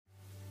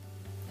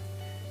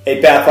Hey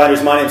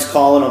Pathfinders, my name's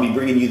Colin. I'll be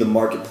bringing you the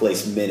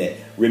Marketplace Minute.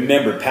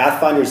 Remember,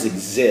 Pathfinders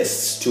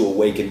exists to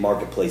awaken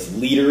marketplace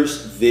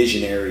leaders,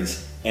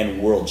 visionaries,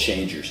 and world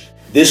changers.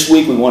 This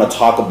week we want to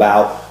talk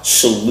about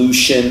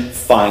solution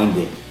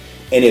finding.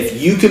 And if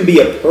you can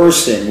be a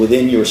person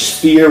within your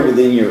sphere,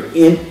 within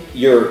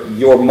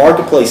your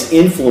marketplace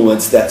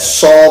influence that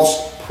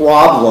solves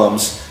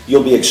problems,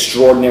 you'll be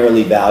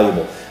extraordinarily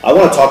valuable. I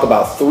want to talk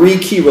about 3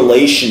 key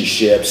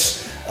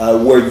relationships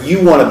where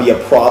you want to be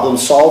a problem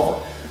solver.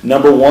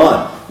 Number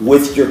 1,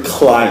 with your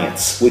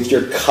clients, with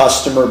your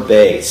customer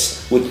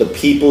base, with the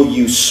people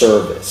you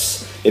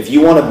service. If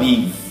you want to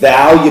be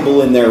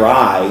valuable in their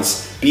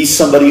eyes, be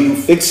somebody who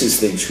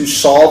fixes things, who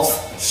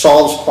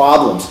solves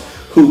problems,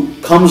 who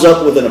comes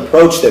up with an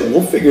approach that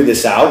we'll figure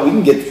this out, we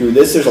can get through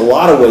this, there's a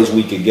lot of ways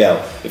we could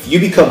go. If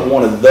you become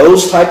one of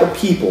those type of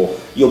people,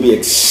 you'll be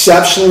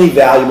exceptionally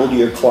valuable to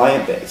your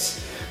client base.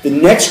 The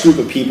next group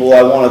of people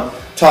I want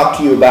to talk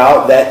to you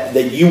about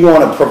that you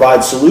want to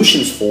provide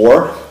solutions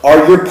for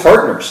are your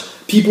partners,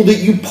 people that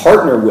you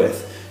partner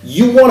with.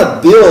 You want to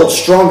build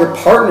stronger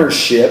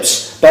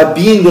partnerships by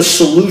being the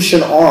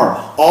solution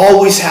arm,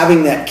 always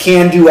having that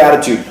can-do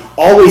attitude,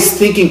 always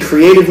thinking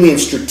creatively and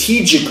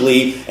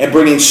strategically and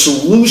bringing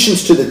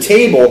solutions to the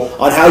table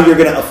on how you're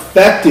going to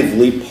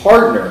effectively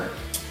partner.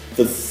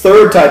 The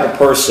third type of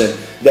person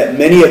that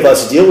many of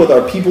us deal with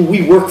are people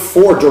we work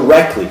for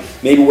directly.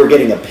 Maybe we're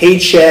getting a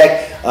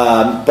paycheck,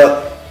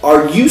 but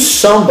are you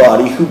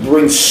somebody who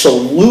brings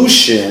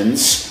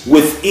solutions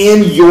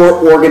within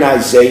your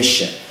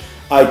organization?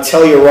 I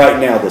tell you right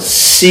now, the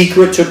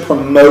secret to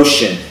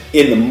promotion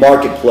in the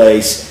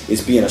marketplace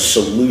is being a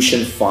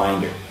solution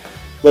finder.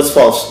 Let's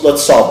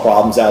solve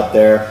problems out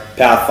there,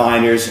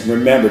 Pathfinders. And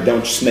remember,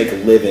 don't just make a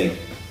living,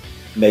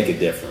 make a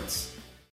difference.